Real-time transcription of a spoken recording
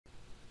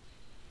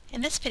In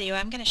this video,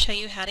 I'm going to show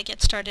you how to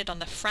get started on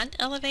the front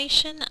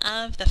elevation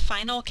of the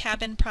final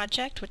cabin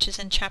project, which is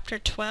in Chapter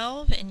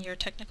 12 in your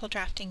technical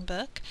drafting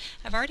book.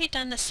 I've already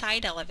done the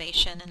side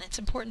elevation, and it's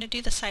important to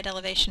do the side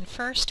elevation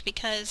first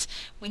because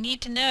we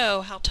need to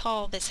know how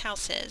tall this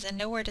house is, and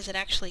nowhere does it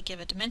actually give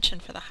a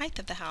dimension for the height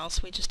of the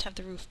house. We just have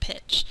the roof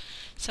pitch.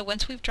 So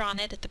once we've drawn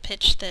it at the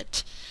pitch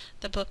that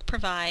the book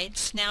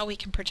provides, now we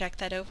can project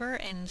that over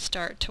and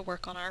start to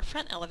work on our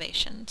front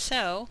elevation.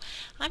 So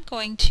I'm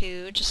going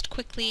to just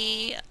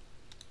quickly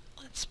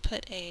let's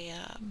put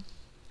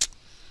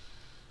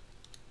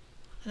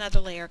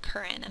another layer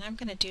current, and I'm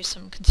going to do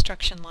some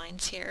construction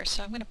lines here.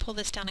 So I'm going to pull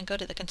this down and go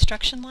to the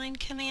construction line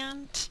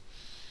command,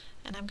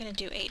 and I'm going to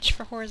do H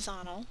for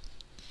horizontal,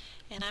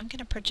 and I'm going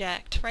to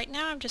project. Right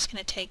now I'm just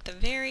going to take the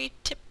very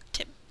tip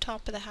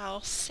top of the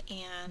house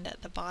and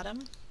the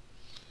bottom,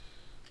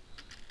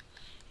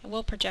 and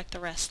we'll project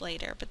the rest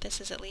later, but this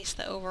is at least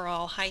the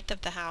overall height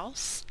of the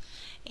house.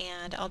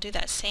 And I'll do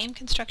that same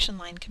construction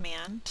line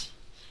command,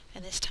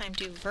 and this time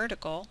do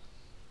vertical,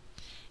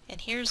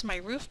 and here's my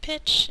roof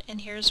pitch, and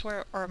here's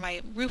where, or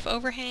my roof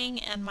overhang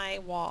and my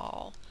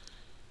wall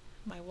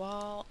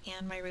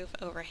and my roof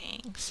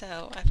overhang.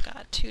 So I've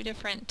got two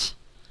different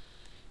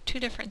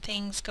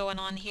things going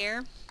on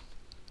here.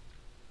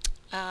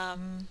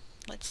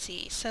 Let's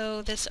see,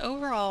 so this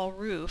overall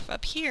roof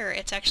up here,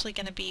 it's actually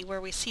going to be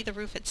where we see the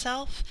roof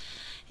itself.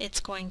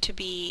 It's going to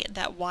be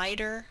that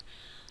wider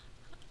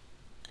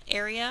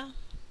area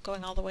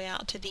going all the way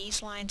out to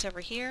these lines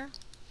over here.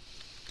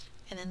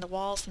 And then the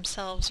walls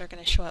themselves are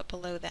going to show up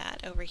below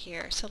that over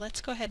here. So let's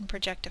go ahead and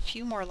project a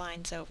few more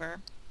lines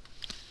over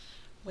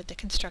with the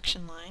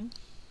construction line.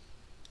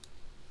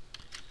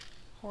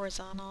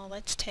 Horizontal,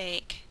 let's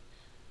take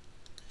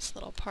this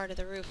little part of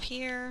the roof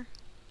here,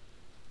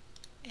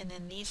 and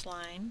then these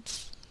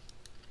lines,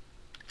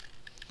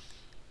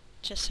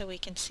 just so we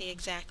can see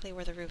exactly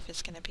where the roof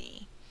is going to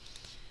be.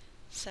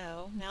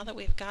 So now that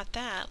we've got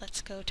that,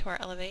 let's go to our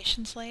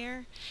elevations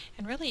layer,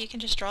 and really you can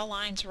just draw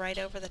lines right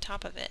over the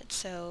top of it.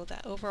 So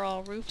the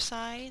overall roof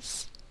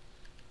size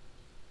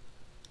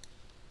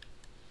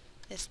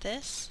is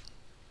this.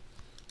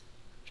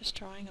 Just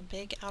drawing a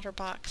big outer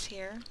box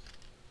here.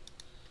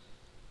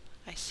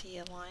 I see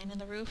a line in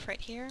the roof right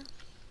here,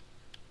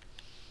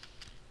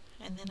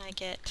 and then I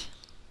get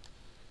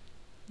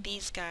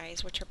these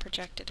guys, which are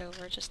projected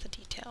over, just the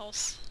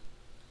details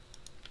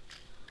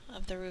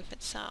of the roof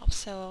itself.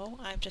 So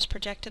I've just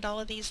projected all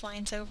of these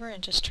lines over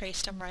and just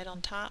traced them right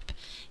on top.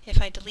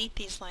 If I delete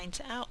these lines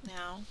out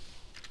now,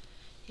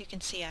 you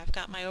can see I've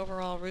got my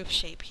overall roof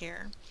shape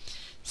here.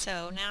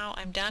 So now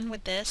I'm done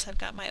with this. I've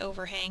got my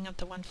overhang of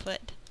the 1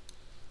 foot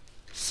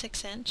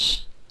 6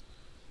 inch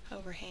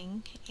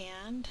overhang,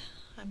 and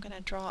I'm going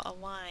to draw a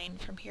line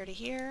from here to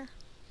here.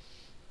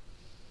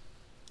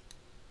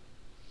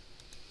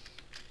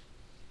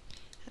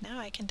 And now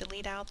I can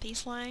delete out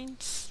these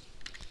lines.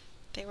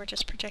 They were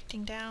just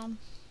projecting down,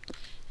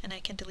 and I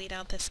can delete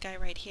out this guy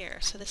right here.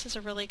 So this is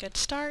a really good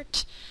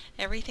start.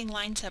 Everything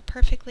lines up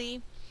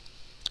perfectly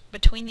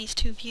between these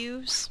two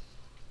views.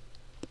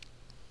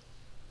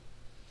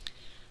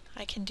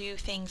 I can do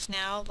things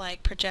now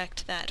like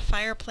project that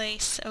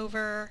fireplace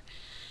over,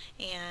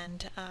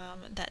 and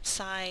that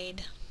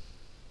side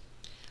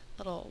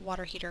little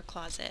water heater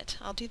closet.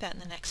 I'll do that in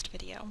the next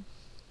video.